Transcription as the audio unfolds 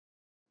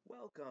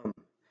Welcome.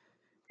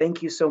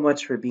 Thank you so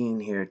much for being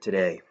here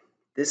today.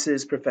 This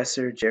is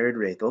Professor Jared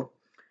Rathel.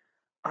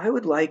 I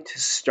would like to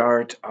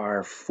start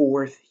our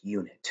fourth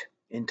unit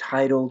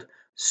entitled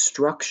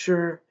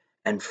Structure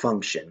and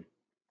Function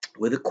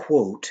with a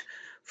quote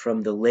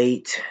from the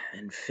late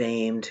and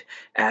famed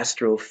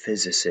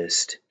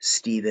astrophysicist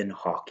Stephen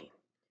Hawking.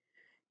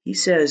 He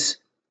says,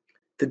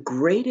 "The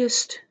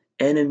greatest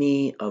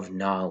enemy of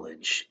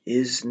knowledge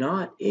is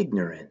not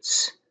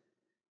ignorance,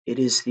 it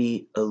is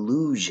the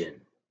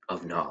illusion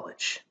of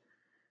knowledge."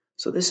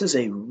 So, this is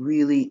a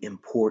really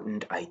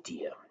important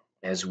idea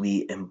as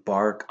we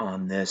embark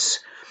on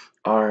this,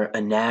 our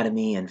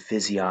anatomy and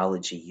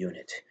physiology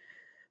unit,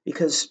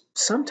 because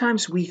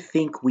sometimes we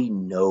think we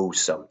know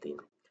something.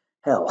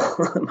 Hell,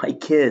 my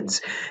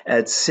kids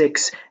at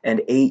 6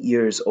 and 8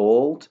 years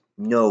old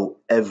know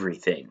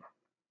everything.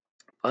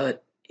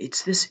 But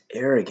it's this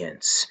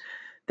arrogance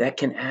that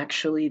can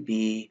actually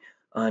be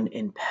an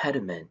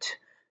impediment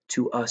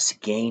to us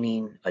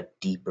gaining a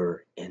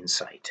deeper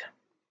insight.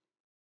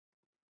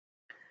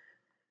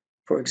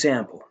 For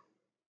example,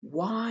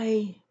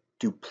 why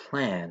do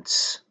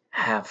plants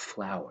have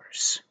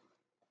flowers?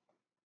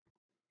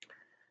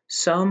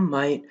 Some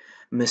might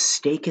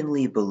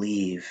mistakenly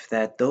believe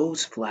that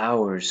those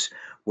flowers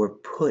were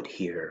put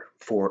here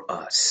for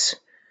us,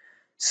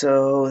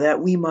 so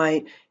that we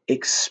might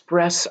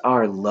express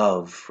our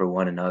love for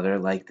one another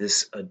like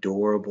this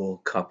adorable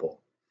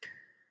couple.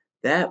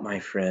 That, my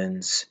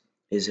friends,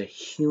 is a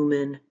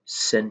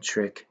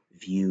human-centric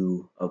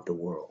view of the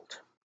world.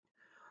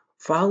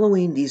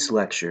 Following these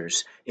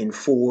lectures in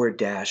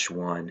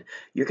 4-1,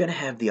 you're going to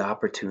have the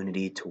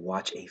opportunity to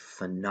watch a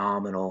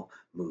phenomenal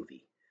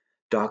movie,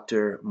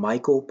 Dr.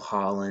 Michael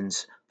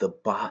Pollan's The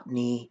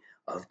Botany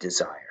of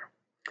Desire.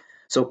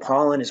 So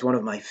Pollan is one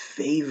of my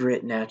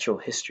favorite natural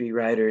history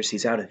writers.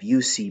 He's out of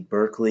UC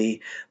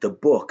Berkeley. The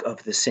book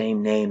of the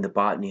same name, The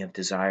Botany of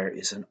Desire,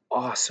 is an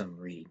awesome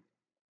read.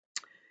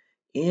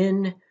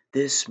 In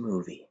this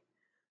movie,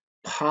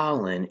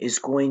 Pollan is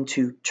going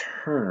to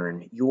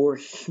turn your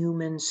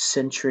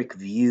human-centric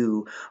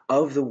view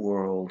of the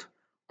world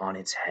on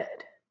its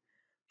head.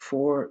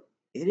 For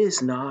it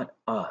is not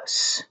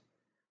us,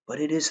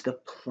 but it is the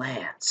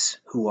plants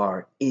who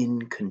are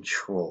in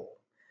control.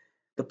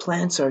 The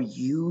plants are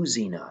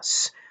using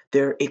us.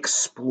 They're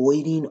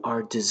exploiting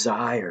our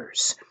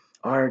desires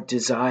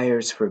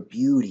for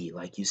beauty,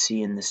 like you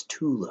see in this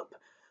tulip,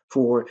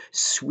 for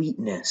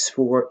sweetness,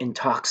 for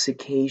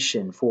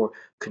intoxication, for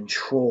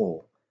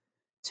control,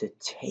 to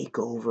take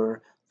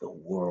over the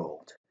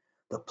world.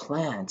 The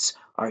plants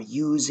are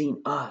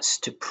using us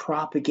to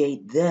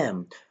propagate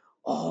them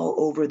all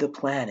over the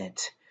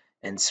planet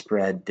and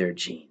spread their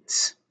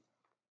genes.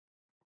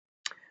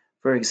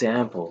 For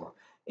example,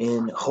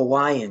 in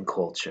Hawaiian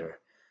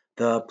culture,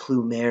 the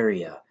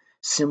plumeria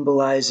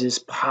symbolizes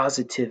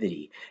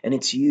positivity, and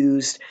it's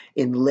used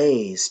in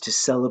leis to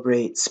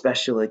celebrate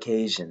special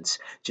occasions.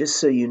 Just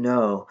so you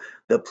know,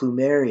 the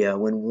plumeria,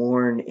 when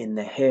worn in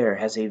the hair,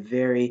 has a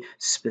very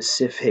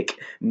specific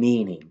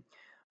meaning.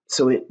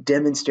 So it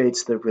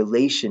demonstrates the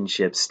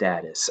relationship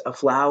status. A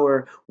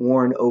flower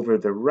worn over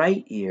the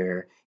right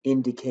ear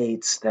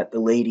indicates that the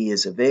lady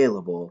is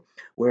available,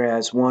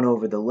 whereas one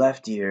over the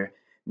left ear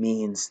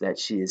means that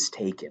she is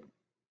taken.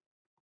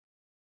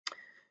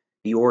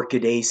 The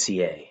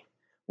Orchidaceae,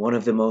 one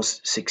of the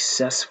most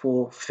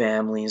successful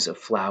families of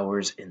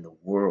flowers in the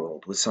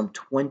world, with some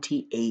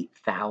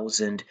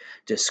 28,000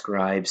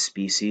 described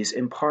species,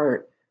 in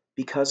part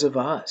because of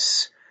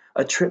us.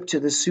 A trip to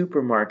the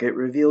supermarket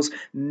reveals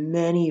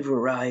many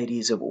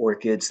varieties of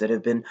orchids that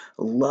have been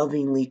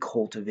lovingly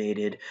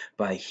cultivated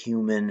by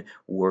human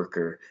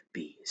worker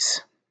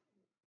bees.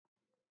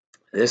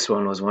 This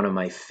one was one of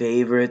my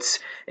favorites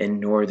in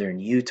northern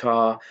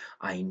Utah.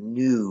 I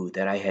knew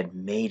that I had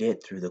made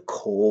it through the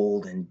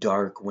cold and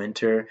dark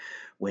winter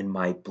when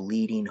my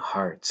bleeding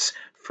hearts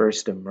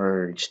first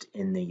emerged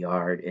in the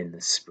yard in the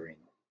spring.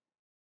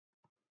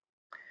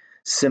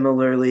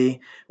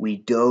 Similarly, we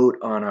dote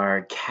on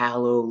our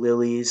callow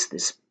lilies,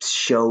 this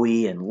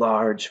showy and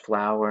large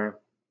flower.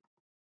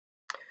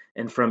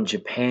 And from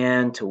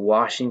Japan to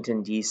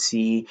Washington,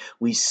 D.C.,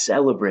 we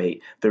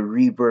celebrate the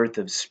rebirth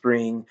of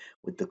spring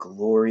with the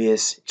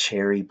glorious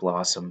cherry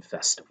blossom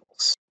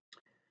festivals.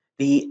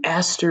 The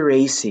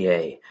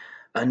Asteraceae,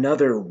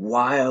 another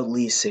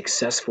wildly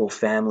successful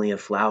family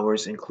of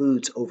flowers,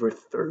 includes over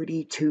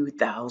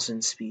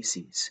 32,000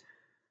 species.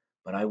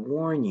 But I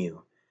warn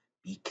you,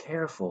 be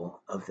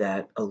careful of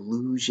that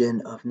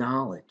illusion of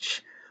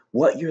knowledge.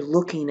 What you're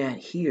looking at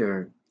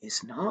here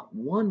is not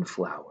one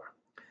flower,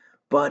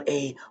 but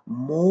a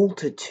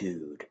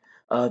multitude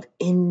of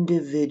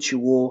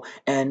individual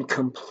and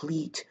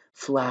complete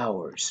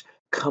flowers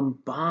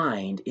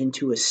combined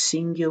into a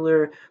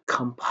singular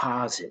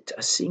composite,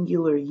 a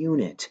singular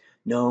unit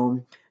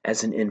known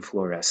as an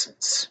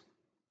inflorescence.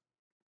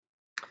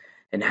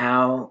 And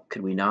how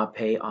could we not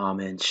pay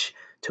homage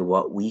to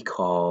what we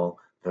call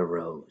the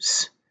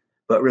rose?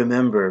 But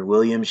remember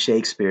William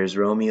Shakespeare's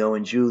Romeo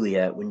and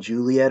Juliet, when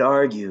Juliet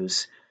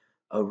argues,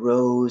 "A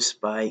rose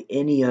by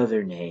any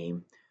other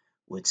name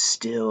would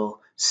still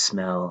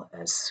smell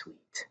as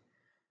sweet.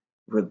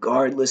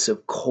 Regardless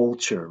of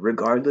culture,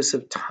 regardless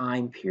of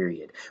time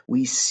period,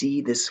 we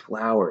see this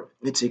flower,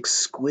 its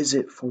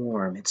exquisite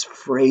form, its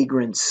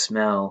fragrant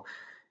smell,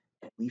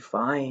 and we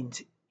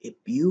find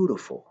it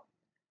beautiful.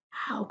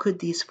 How could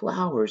these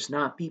flowers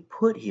not be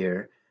put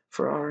here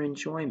for our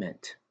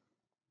enjoyment?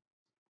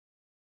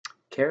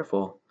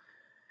 Careful.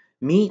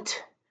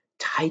 Meet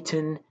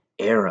Titan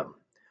arum,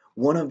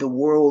 one of the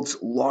world's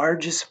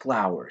largest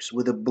flowers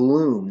with a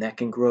bloom that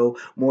can grow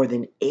more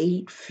than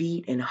 8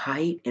 feet in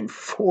height and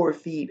 4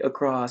 feet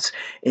across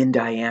in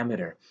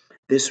diameter.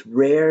 This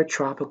rare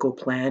tropical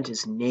plant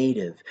is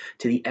native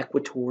to the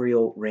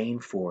equatorial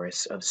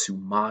rainforests of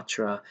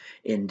Sumatra,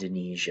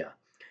 Indonesia.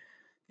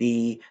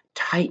 The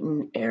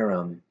Titan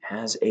arum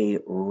has a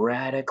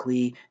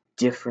radically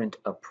different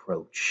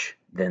approach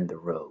than the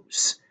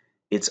rose.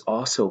 It's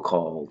also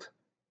called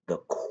the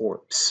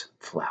corpse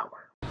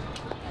flower.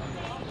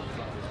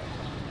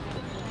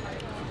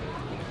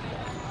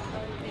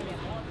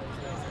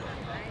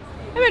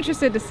 I'm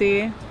interested to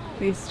see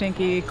the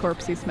stinky,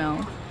 corpsey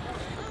smell.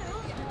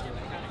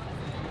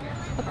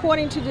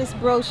 According to this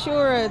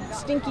brochure, a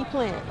stinky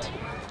plant.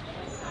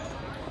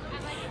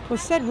 Well,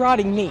 it said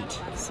rotting meat,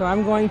 so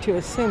I'm going to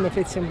assume if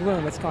it's in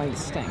bloom, it's going to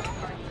stink.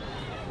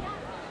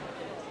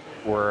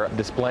 We're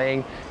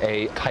displaying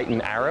a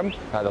Titan arum.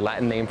 The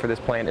Latin name for this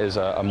plant is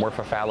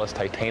Amorphophallus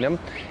titanum.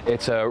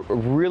 It's a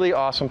really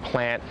awesome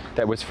plant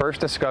that was first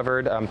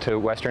discovered to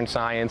Western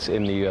science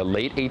in the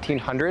late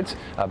 1800s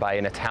by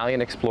an Italian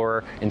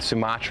explorer in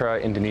Sumatra,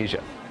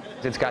 Indonesia.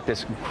 It's got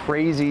this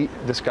crazy,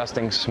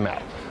 disgusting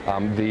smell.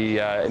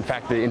 In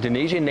fact, the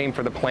Indonesian name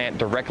for the plant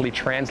directly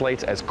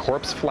translates as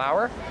corpse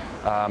flower,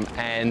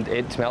 and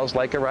it smells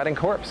like a rotting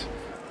corpse.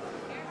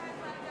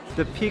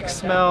 The peak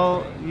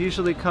smell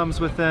usually comes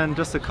within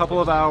just a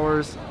couple of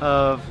hours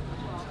of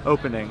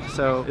opening.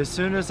 So as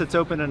soon as it's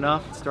open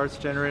enough, it starts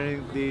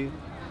generating the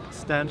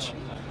stench,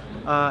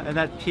 and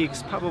that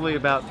peaks probably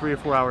about 3 or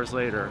 4 hours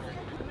later.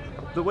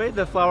 The way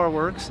the flower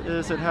works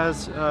is it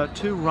has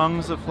 2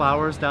 rungs of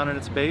flowers down at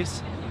its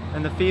base,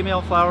 and the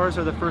female flowers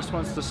are the first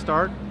ones to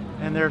start,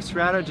 and their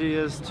strategy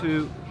is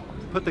to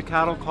put the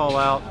cattle call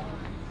out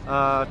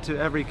to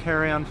every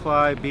carrion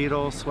fly,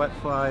 beetle, sweat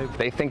fly.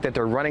 They think that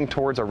they're running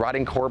towards a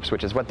rotting corpse,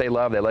 which is what they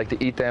love. They like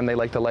to eat them, they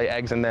like to lay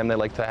eggs in them, they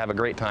like to have a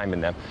great time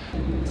in them.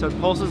 So it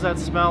pulses that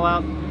smell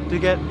out to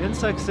get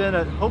insects in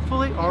that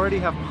hopefully already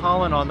have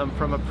pollen on them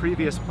from a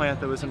previous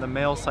plant that was in the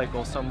male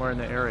cycle somewhere in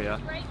the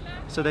area.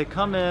 So they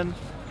come in,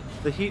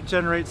 the heat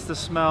generates the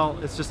smell,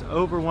 it's just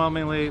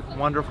overwhelmingly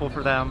wonderful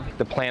for them.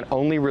 The plant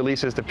only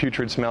releases the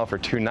putrid smell for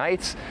 2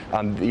 nights.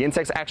 The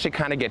insects actually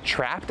kind of get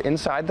trapped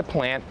inside the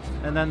plant.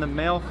 And then the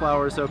male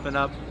flowers open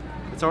up.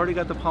 It's already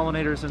got the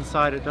pollinators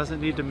inside. It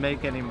doesn't need to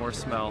make any more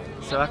smell.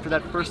 So after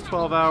that first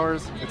 12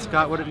 hours, it's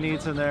got what it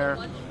needs in there.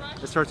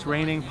 It starts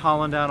raining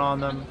pollen down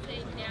on them,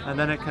 and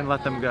then it can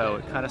let them go.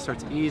 It kind of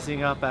starts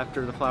easing up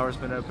after the flower's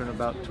been open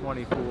about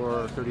 24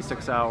 or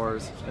 36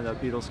 hours, and the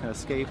beetles can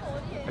escape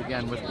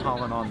again with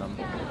pollen on them.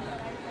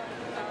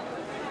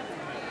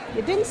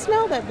 It didn't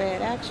smell that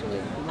bad,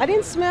 actually. I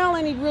didn't smell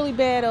any really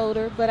bad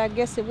odor, but I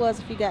guess it was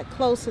if you got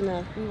close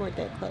enough. We weren't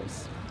that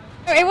close.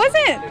 It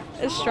wasn't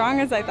as strong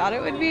as I thought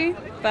it would be,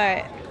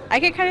 but I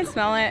could kind of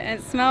smell it, and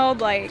it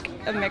smelled like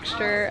a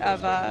mixture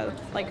of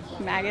like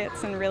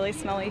maggots and really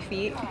smelly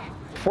feet.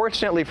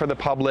 Fortunately for the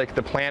public,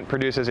 the plant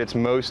produces its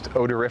most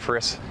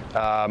odoriferous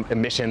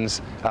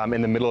emissions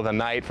in the middle of the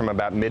night from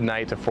about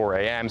midnight to 4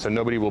 a.m., so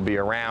nobody will be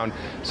around.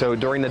 So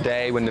during the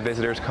day when the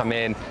visitors come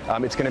in,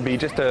 it's going to be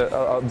just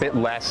a bit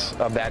less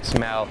of that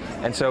smell.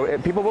 And so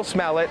people will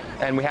smell it,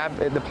 and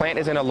the plant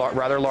is in a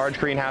rather large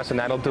greenhouse, and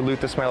that'll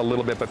dilute the smell a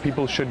little bit, but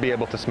people should be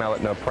able to smell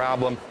it no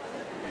problem.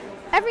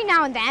 Every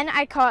now and then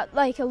I caught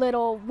like a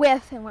little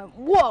whiff and went,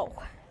 whoa.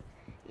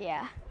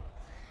 Yeah.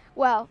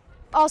 Well,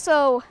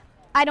 also,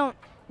 we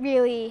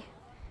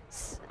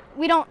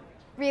don't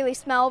really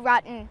smell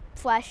rotten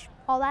flesh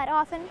all that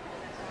often.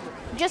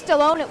 Just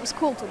alone, it was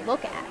cool to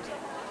look at.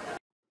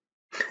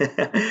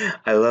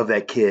 I love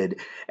that kid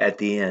at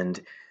the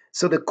end.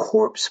 So the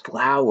corpse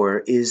flower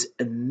is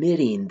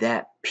emitting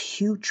that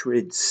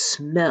putrid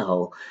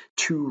smell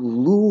to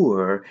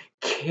lure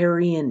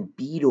carrion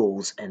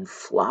beetles and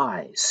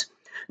flies.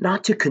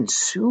 Not to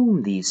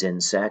consume these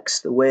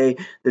insects the way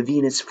the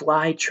Venus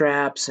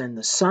flytraps and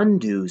the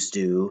sundews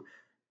do,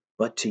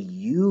 but to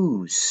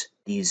use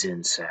these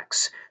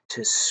insects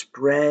to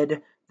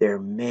spread their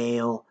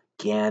male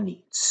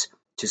gametes,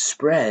 to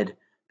spread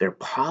their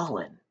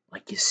pollen,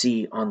 like you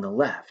see on the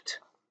left.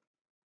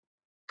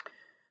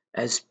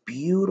 As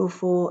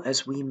beautiful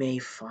as we may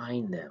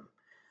find them,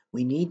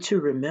 we need to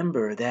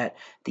remember that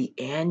the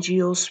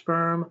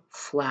angiosperm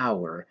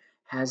flower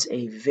has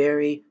a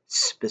very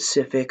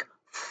specific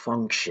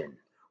function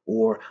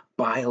or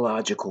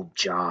biological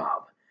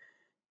job.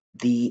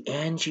 The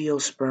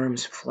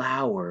angiosperm's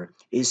flower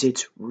is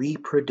its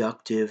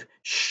reproductive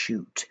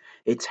shoot.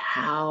 It's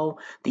how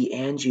the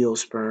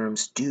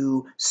angiosperms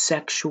do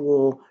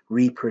sexual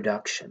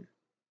reproduction.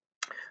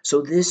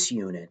 So this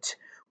unit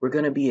we're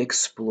going to be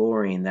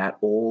exploring that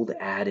old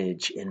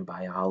adage in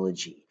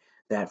biology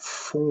that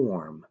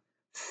form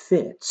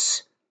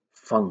fits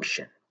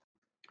function.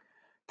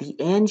 The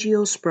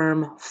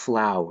angiosperm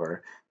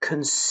flower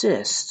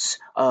consists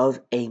of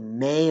a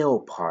male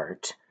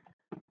part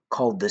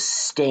called the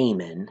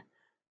stamen.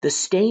 The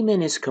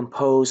stamen is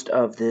composed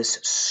of this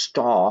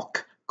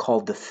stalk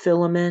called the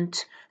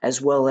filament,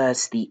 as well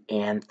as the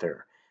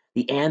anther.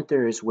 The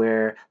anther is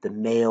where the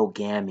male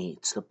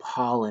gametes, the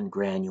pollen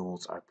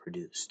granules, are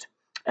produced,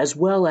 as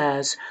well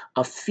as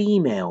a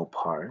female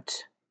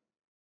part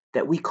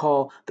that we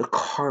call the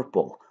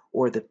carpel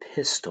or the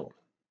pistil.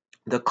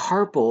 The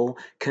carpel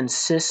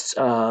consists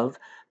of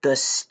the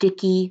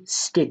sticky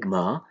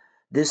stigma.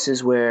 This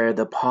is where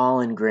the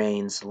pollen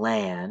grains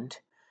land.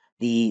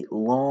 The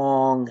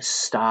long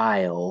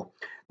style.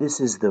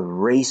 This is the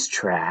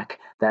racetrack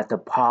that the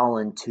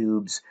pollen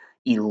tubes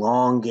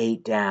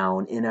elongate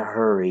down in a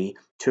hurry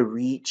to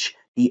reach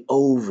the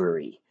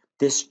ovary,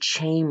 this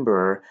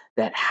chamber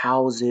that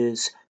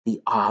houses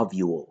the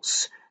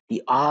ovules.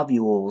 The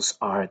ovules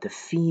are the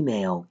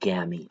female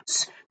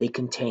gametes. They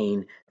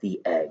contain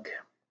the egg.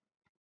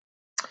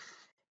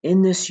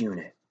 In this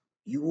unit,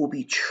 you will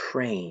be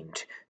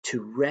trained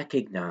to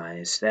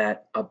recognize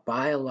that a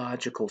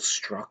biological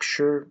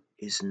structure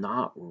is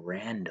not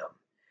random.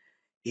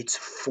 Its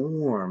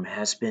form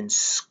has been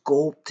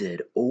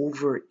sculpted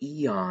over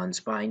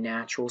eons by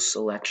natural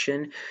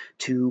selection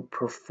to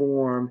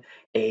perform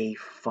a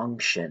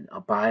function,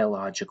 a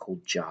biological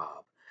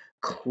job.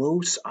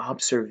 Close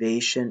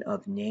observation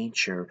of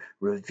nature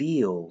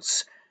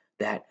reveals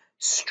that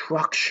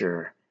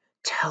structure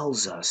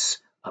tells us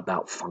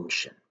about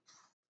function.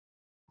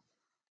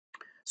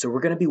 So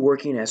we're going to be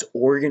working as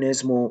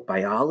organismal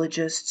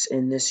biologists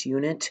in this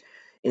unit.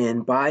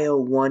 In Bio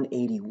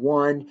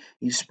 181,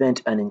 you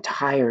spent an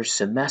entire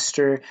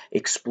semester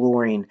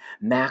exploring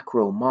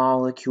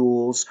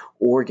macromolecules,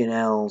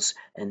 organelles,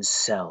 and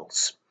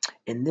cells.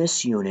 In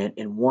this unit,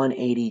 in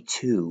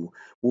 182,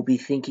 we'll be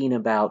thinking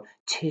about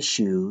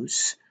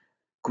tissues,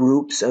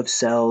 groups of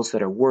cells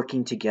that are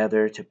working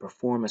together to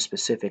perform a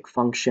specific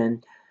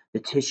function. The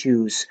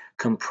tissues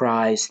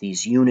comprise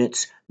these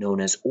units known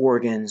as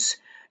organs,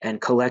 and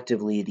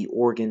collectively the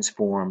organs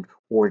formed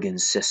organ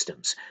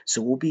systems.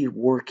 So we'll be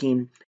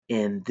working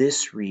in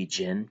this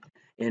region.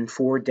 In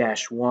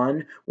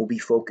 4-1, we'll be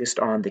focused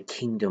on the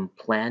kingdom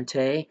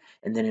Plantae,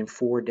 and then in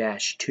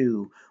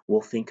 4-2,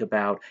 we'll think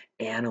about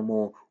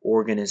animal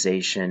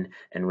organization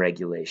and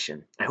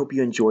regulation. I hope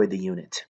you enjoyed the unit.